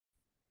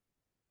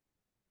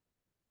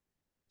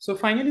So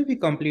finally, we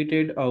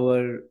completed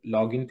our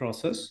login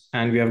process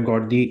and we have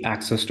got the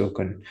access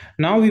token.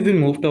 Now we will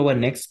move to our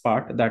next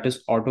part, that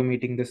is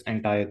automating this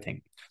entire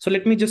thing. So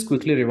let me just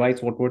quickly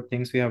revise what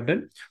things we have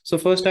done. So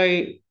first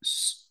I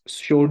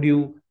showed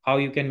you how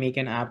you can make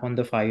an app on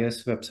the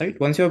Fyers website.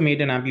 Once you have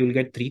made an app, you will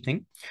get three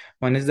things.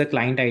 One is the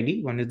client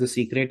ID, one is the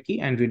secret key,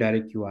 and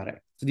redirect URI.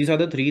 So these are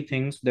the three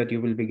things that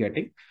you will be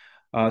getting.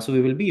 So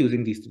we will be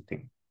using these three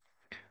things.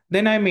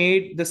 Then I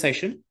made the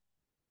session.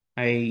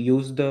 I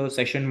used the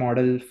session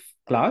model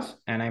class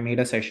and I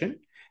made a session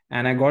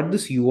and I got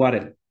this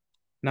URL.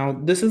 Now,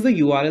 this is the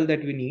URL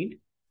that we need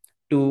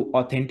to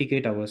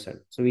authenticate ourselves.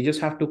 So we just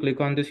have to click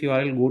on this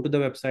URL, go to the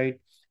website,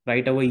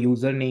 write our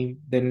username,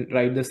 then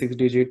write the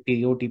 6-digit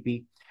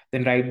totp,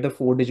 then write the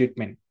 4-digit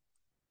min.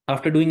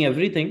 After doing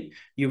everything,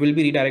 you will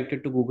be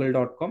redirected to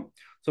google.com.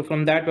 So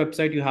from that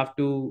website, you have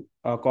to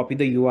copy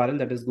the URL,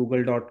 that is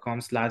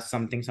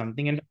google.com/something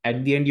something. And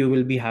at the end, you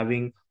will be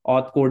having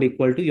auth code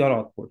equal to your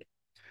auth code.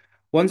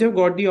 Once you've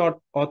got the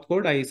auth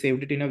code, I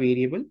saved it in a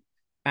variable.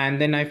 And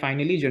then I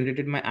finally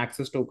generated my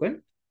access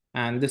token.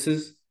 And this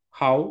is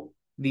how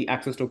the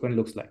access token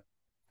looks like.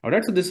 All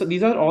right. So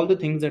these are all the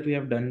things that we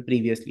have done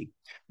previously.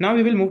 Now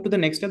we will move to the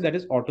next step, that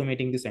is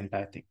automating this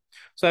entire thing.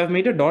 So I've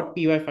made a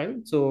 .py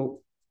file. So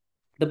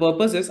the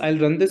purpose is I'll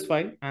run this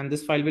file and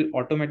this file will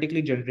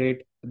automatically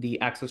generate the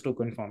access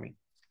token for me.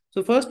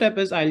 So first step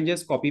is I'll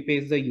just copy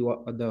paste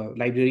the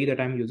library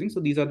that I'm using. So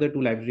these are the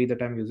two libraries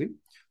that I'm using.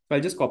 So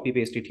I'll just copy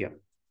paste it here.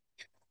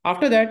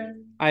 After that,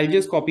 I'll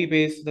just copy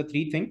paste the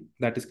three things,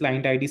 that is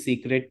client ID,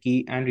 secret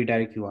key, and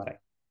redirect URI.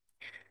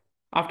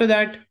 After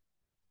that,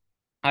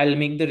 I'll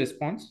make the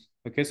response.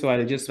 Okay, so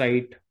I'll just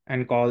write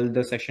and call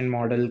the session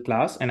model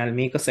class and I'll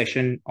make a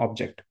session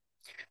object.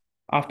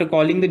 After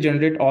calling the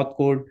generate auth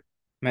code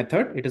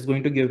method, it is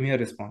going to give me a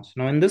response.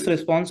 Now in this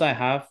response, I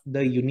have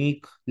the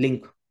unique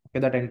link, okay,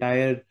 that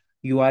entire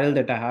URL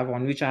that I have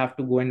on which I have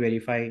to go and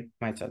verify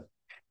myself.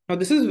 Now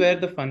this is where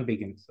the fun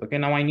begins. Okay,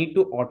 now I need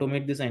to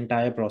automate this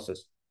entire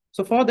process.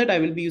 So for that, I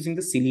will be using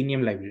the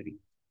Selenium library.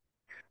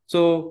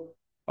 So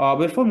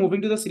before moving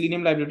to the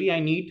Selenium library, I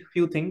need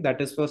few things. That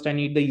is, first I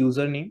need the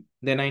username,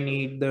 then I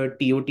need the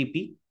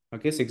totp,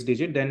 okay,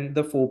 6-digit, then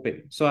the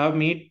 4-pin. So I've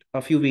made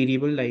a few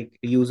variable like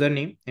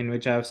username in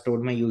which I have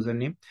stored my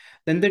username,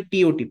 then the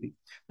totp.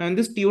 Now in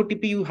this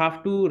totp, you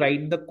have to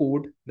write the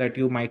code that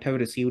you might have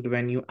received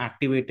when you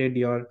activated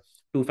your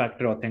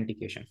two-factor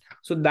authentication.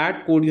 So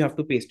that code you have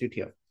to paste it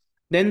here.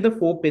 Then the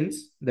 4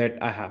 pins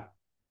that I have.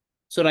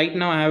 So right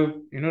now I have,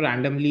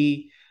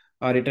 randomly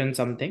written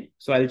something.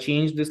 So I'll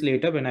change this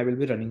later when I will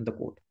be running the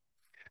code.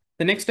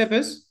 The next step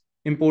is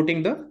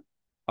importing the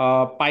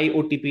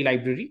PyOTP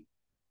library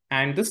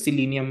and the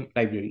Selenium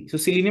library. So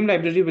Selenium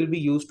library will be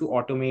used to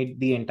automate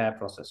the entire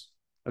process.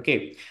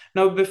 Okay.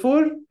 Now,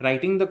 before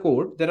writing the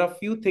code, there are a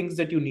few things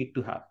that you need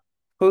to have.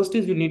 First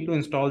is you need to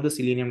install the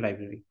Selenium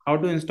library. How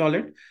to install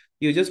it?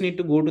 You just need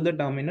to go to the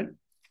terminal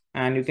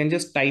and you can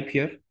just type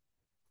here,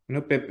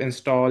 pip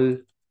install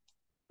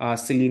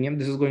Selenium.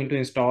 This is going to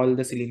install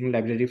the Selenium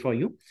library for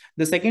you.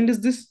 The second is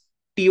this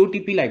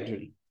TOTP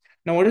library.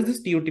 Now, what is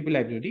this TOTP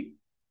library?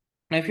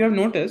 Now, if you have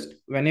noticed,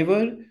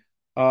 whenever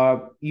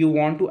you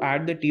want to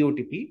add the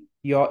TOTP,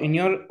 in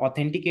your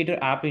authenticator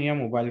app in your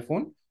mobile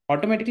phone,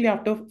 automatically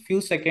after a few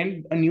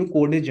seconds, a new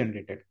code is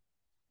generated.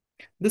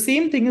 The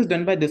same thing is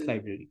done by this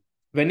library.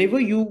 Whenever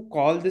you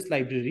call this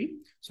library,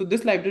 so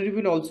this library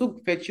will also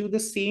fetch you the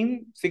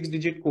same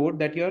 6-digit code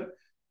that your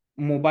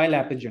mobile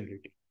app is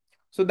generating.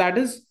 So that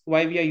is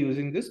why we are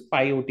using this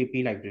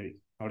PyOTP library.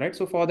 All right.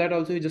 So for that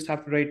also, you just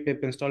have to write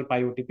pip install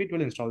PyOTP. It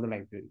will install the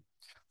library.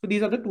 So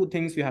these are the two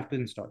things you have to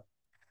install.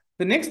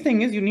 The next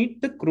thing is you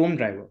need the Chrome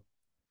driver.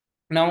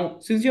 Now,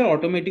 since you're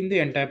automating the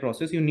entire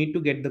process, you need to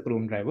get the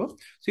Chrome driver.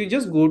 So you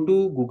just go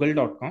to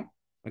google.com.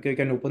 Okay, you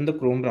can open the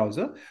Chrome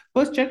browser.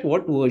 First, check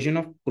what version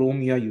of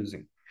Chrome you are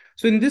using.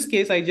 So in this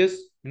case, I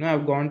just,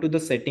 I've gone to the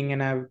setting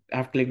and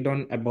I've clicked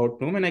on about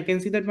Chrome and I can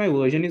see that my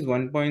version is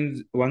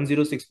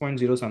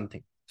 1.106.0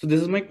 something. So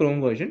this is my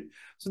Chrome version.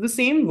 So the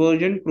same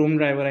version Chrome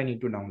driver I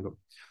need to download.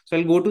 So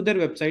I'll go to their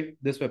website,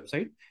 this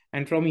website,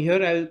 and from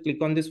here I'll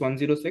click on this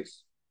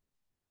 106.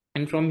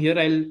 And from here,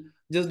 I'll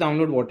just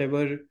download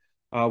whatever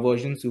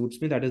version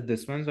suits me. That is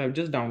this one. So I've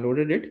just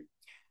downloaded it.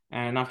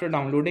 And after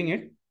downloading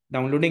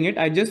it,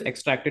 I just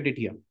extracted it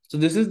here. So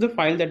this is the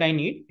file that I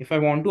need if I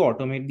want to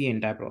automate the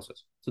entire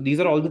process. So these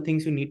are all the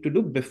things you need to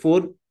do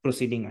before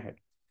proceeding ahead.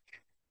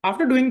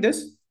 After doing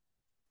this,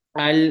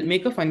 I'll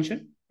make a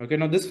function. Okay,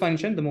 now this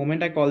function, the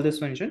moment I call this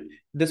function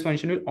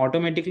will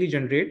automatically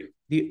generate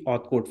the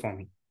auth code for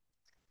me.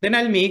 Then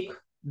I'll make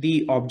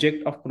the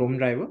object of Chrome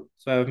driver.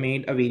 So I've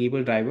made a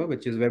variable driver,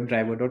 which is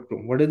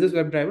webdriver.chrome. What is this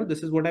webdriver?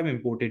 This is what I've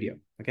imported here.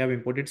 Okay, I've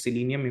imported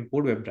Selenium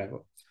import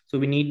webdriver. So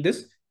we need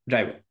this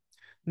driver.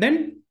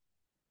 Then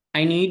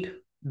I need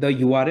the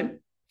URL,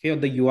 okay, or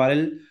the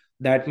URL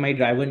that my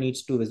driver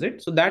needs to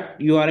visit. So that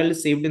URL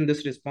is saved in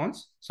this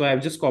response. So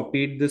I've just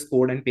copied this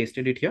code and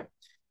pasted it here.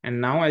 And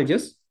now I'll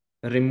just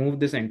remove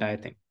this entire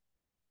thing.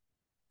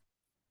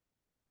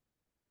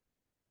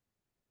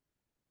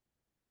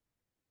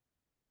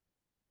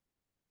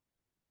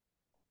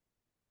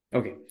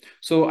 Okay,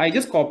 so I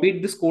just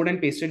copied this code and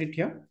pasted it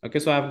here. Okay,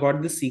 so I've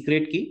got this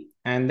secret key,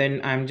 and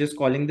then I'm just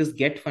calling this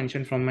get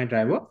function from my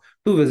driver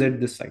to visit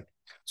this site.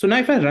 So now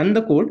if I run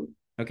the code,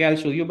 okay, I'll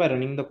show you by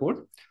running the code.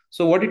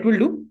 So what it will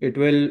do, it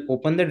will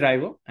open the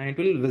driver and it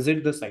will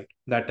visit the site.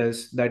 That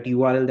is that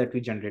URL that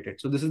we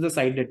generated. So this is the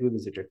site that we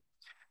visited.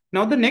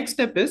 Now the next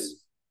step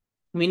is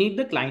we need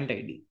the client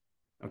ID.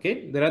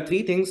 Okay, there are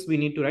three things we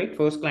need to write.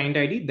 First client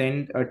ID,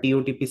 then a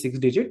TOTP 6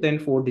 digit, then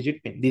 4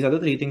 digit PIN. These are the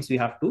three things we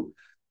have to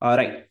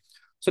write.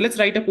 So let's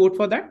write a code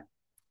for that.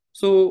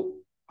 So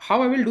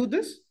how I will do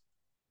this?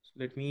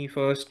 Let me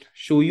first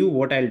show you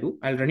what I'll do.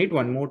 I'll run it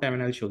one more time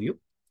and I'll show you.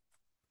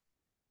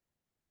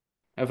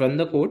 I've run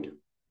the code,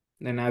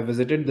 then I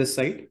visited this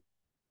site.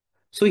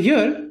 So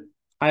here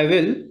I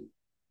will,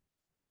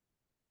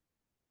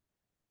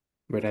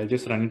 but I'll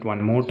just run it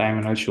one more time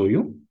and I'll show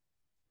you.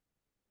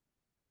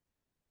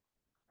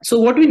 So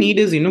what we need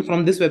is,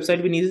 from this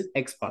website, we need is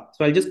XPath.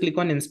 So I'll just click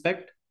on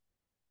inspect.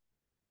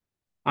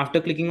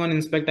 After clicking on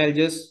inspect, I'll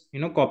just,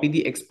 copy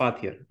the XPath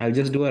here. I'll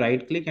just do a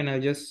right click and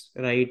I'll just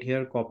write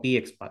here, copy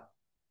XPath,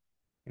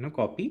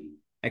 copy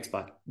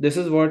XPath. This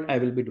is what I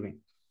will be doing.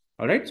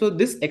 All right. So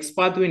this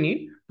XPath we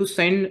need to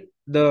send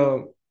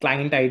the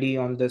client ID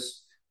on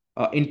this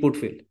input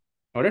field.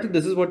 All right. So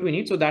this is what we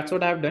need. So that's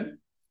what I've done.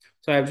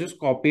 So I've just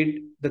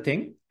copied the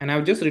thing and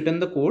I've just written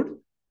the code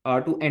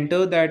to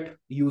enter that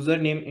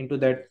username into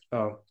that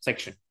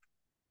section.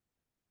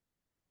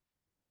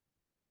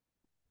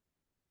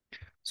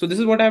 So this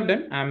is what I've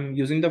done. I'm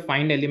using the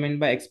find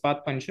element by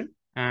XPath function.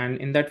 And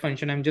in that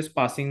function, I'm just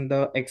passing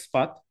the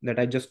XPath that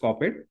I just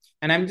copied.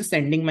 And I'm just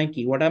sending my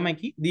key. What are my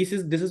key? This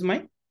is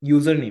my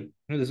username.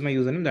 This is my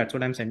username. That's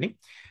what I'm sending.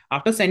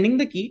 After sending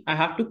the key, I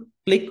have to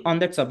click on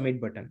that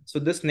submit button. So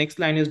this next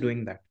line is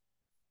doing that.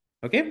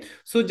 Okay.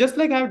 So just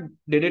like I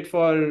did it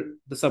for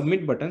the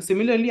submit button,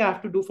 similarly, I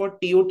have to do for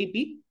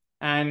TOTP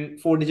and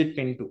 4 digit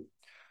PIN too.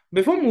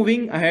 Before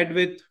moving ahead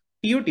with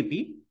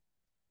TOTP,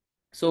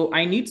 so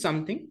I need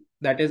something,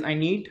 that is I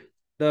need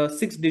the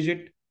 6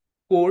 digit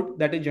code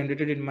that is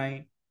generated in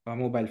my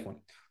mobile phone.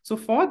 So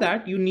for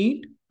that, you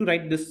need to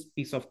write this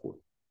piece of code.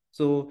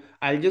 So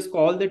I'll just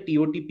call the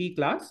TOTP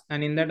class,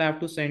 and in that I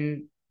have to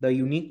send the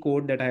unique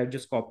code that I have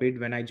just copied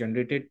when I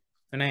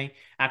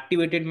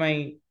activated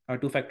my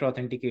two-factor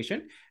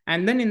authentication.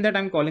 And then in that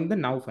I'm calling the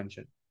now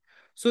function.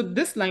 So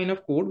this line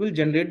of code will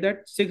generate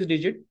that 6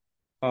 digit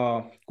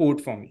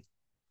code for me.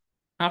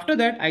 After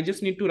that, I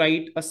just need to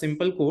write a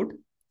simple code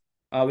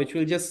which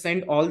will just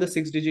send all the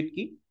 6 digit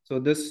key. So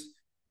this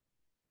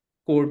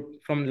code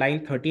from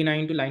line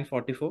 39 to line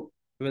 44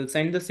 will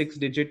send the 6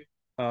 digit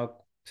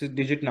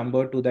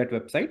number to that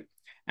website,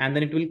 and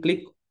then it will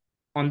click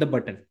on the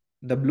button,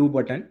 the blue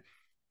button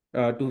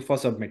for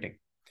submitting.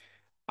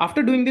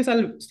 After doing this,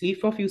 I'll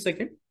sleep for a few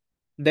seconds.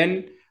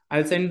 Then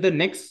I'll send the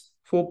next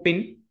 4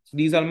 pin.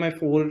 These are my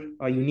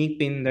 4 unique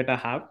pin that I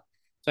have.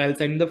 So I'll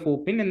send the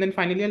 4 pin, and then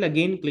finally I'll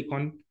again click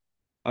on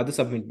the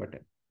submit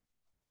button.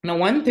 Now,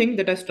 one thing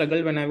that I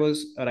struggled when I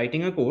was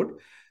writing a code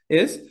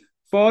is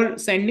for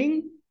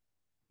sending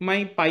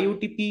my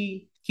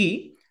PyOTP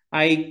key,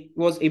 I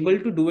was able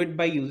to do it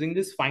by using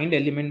this find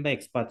element by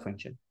XPath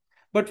function.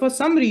 But for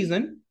some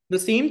reason, the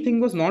same thing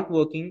was not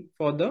working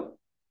for the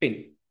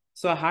pin.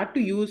 So I had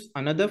to use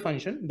another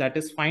function, that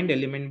is find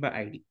element by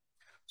ID.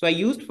 So I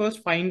used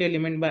first find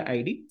element by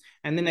ID,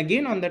 and then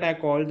again on that I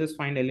called this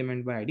find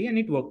element by ID, and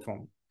it worked for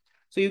me.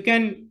 So you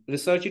can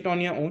research it on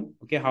your own.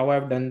 Okay, how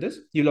I've done this,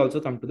 you'll also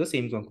come to the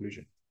same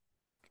conclusion.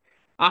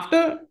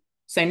 After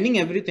sending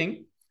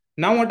everything,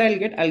 now what I'll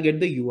get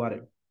the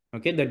URL.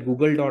 Okay, that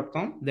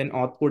google.com, then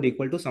auth code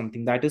equal to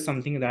something. That is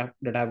something that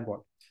I've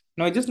got.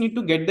 Now I just need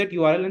to get that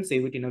URL and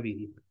save it in a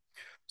variable.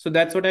 So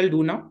that's what I'll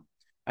do now.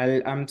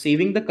 I'm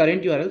saving the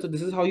current URL. So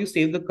this is how you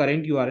save the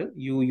current URL.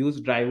 You use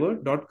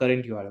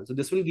driver.current URL. So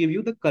this will give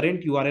you the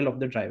current URL of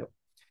the driver.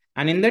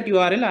 And in that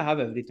URL, I have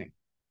everything.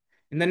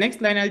 In the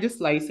next line, I'll just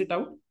slice it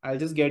out. I'll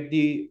just get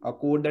the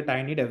code that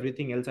I need.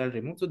 Everything else I'll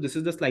remove. So this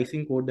is the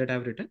slicing code that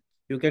I've written.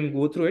 You can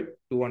go through it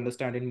to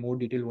understand in more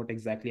detail what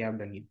exactly I've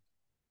done here.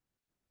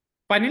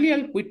 Finally,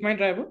 I'll quit my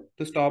driver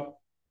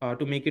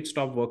to make it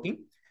stop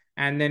working.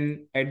 And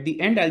then at the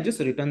end, I'll just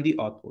return the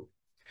auth code.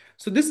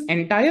 So this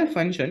entire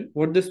function,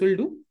 what this will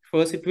do,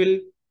 first it will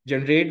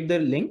generate the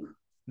link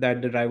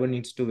that the driver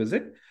needs to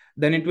visit.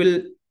 Then it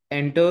will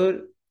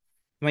enter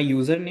my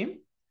username.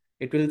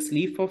 It will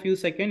sleep for a few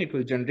seconds. It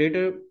will generate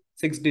a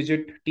 6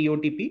 digit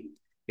TOTP.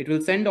 It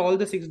will send all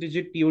the 6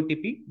 digit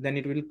TOTP. Then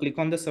it will click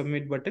on the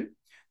submit button.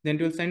 Then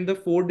it will send the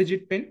 4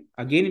 digit PIN.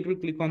 Again, it will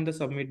click on the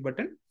submit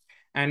button.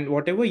 And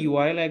whatever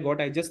URL I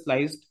got, I just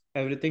sliced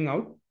everything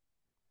out.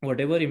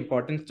 Whatever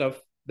important stuff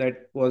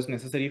that was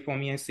necessary for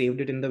me, I saved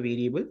it in the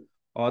variable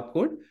auth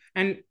code.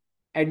 And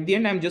at the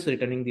end, I'm just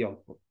returning the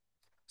auth code.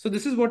 So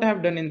this is what I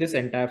have done in this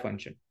entire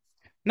function.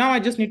 Now I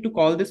just need to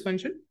call this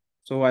function.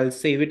 So I'll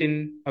save it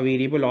in a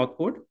variable auth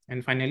code.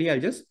 And finally, I'll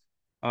just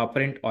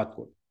print auth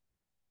code.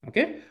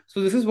 Okay.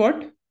 So this is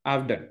what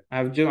I've done.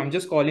 I'm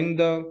just calling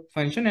the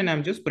function and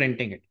I'm just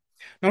printing it.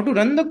 Now to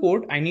run the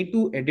code, I need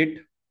to edit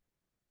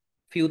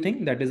few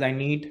things. That is, I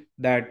need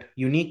that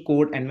unique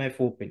code and my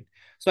 4 pin.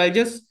 So I'll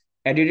just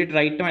edit it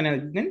right now and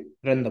I'll then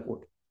run the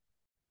code.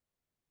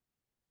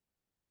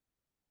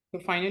 So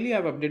finally,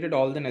 I've updated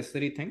all the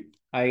necessary thing.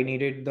 I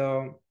needed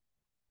the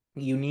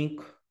unique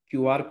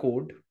QR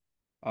code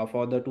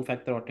for the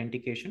two-factor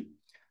authentication.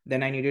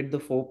 Then I needed the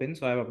 4 pin,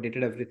 so I've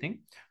updated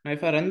everything. Now,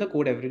 if I run the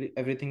code,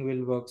 everything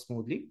will work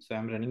smoothly. So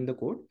I'm running the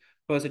code.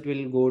 First, it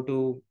will go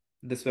to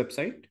this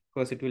website.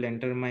 First, it will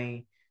enter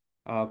my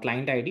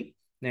client ID.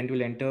 Then it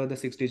will enter the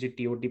 6-digit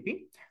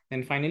TOTP.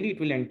 Then finally, it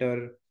will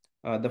enter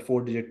the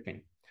 4-digit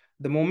pin.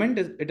 The moment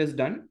it is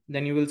done,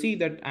 then you will see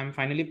that I'm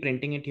finally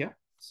printing it here.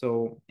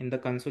 So in the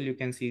console, you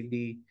can see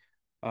the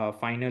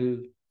final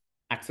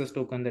access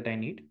token that I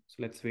need. So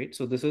let's wait.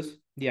 So this is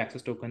the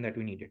access token that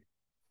we needed.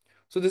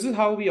 So this is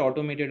how we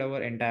automated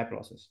our entire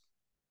process.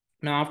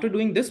 Now, after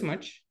doing this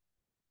much,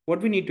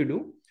 what we need to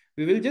do,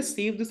 we will just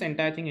save this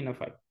entire thing in a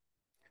file.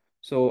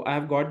 So I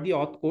have got the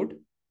auth code.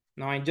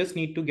 Now I just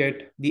need to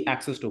get the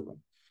access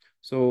token.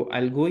 So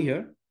I'll go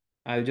here.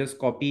 I'll just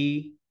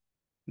copy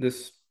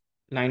this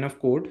line of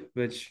code,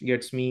 which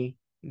gets me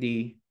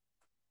the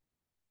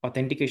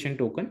authentication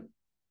token.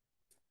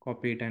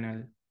 Copy it and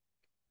I'll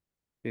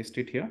paste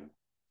it here.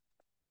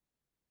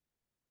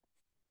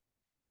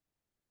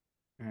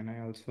 And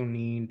I also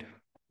need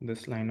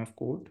this line of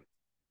code.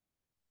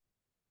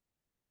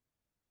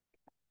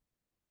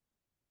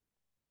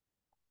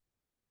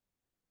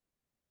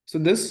 So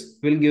this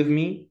will give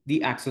me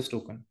the access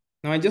token.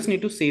 Now I just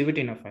need to save it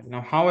in a file. Now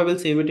how I will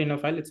save it in a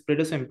file, it's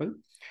pretty simple.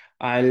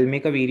 I'll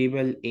make a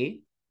variable A.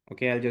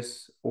 Okay, I'll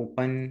just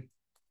open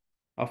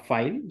a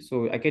file.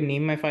 So I can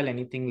name my file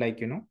anything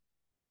like,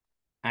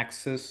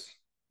 access.txt.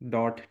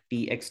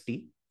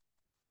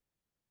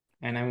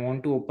 And I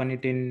want to open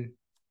it in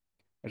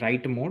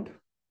write mode.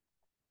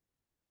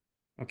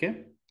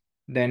 Okay.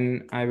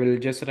 Then I will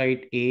just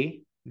write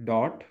A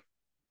dot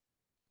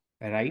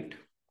write.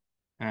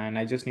 And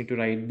I just need to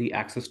write the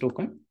access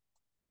token.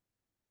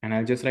 And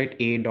I'll just write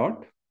A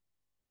dot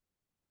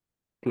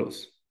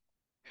close.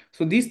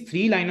 So these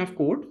 3 line of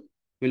code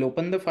will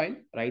open the file,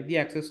 write the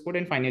access code,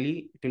 and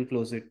finally it will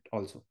close it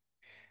also.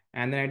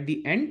 And then at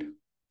the end,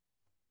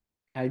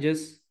 I'll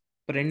just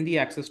print the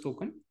access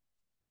token.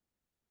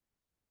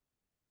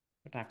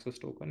 Access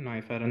token. Now,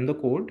 if I run the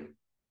code,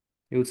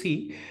 you'll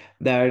see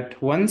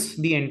that once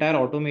the entire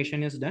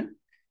automation is done,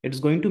 it's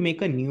going to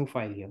make a new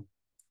file here.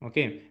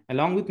 Okay.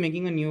 Along with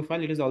making a new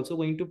file, it is also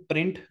going to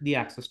print the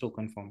access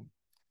token for me.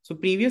 So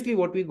previously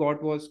what we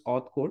got was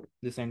auth code.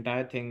 This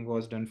entire thing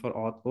was done for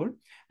auth code.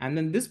 And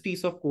then this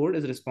piece of code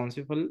is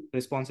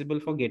responsible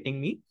for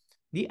getting me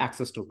the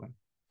access token.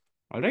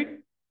 All right.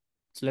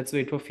 So let's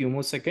wait for a few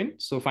more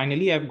seconds. So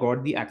finally, I've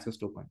got the access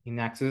token in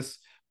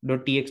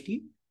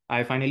access.txt.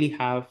 I finally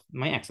have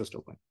my access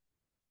token.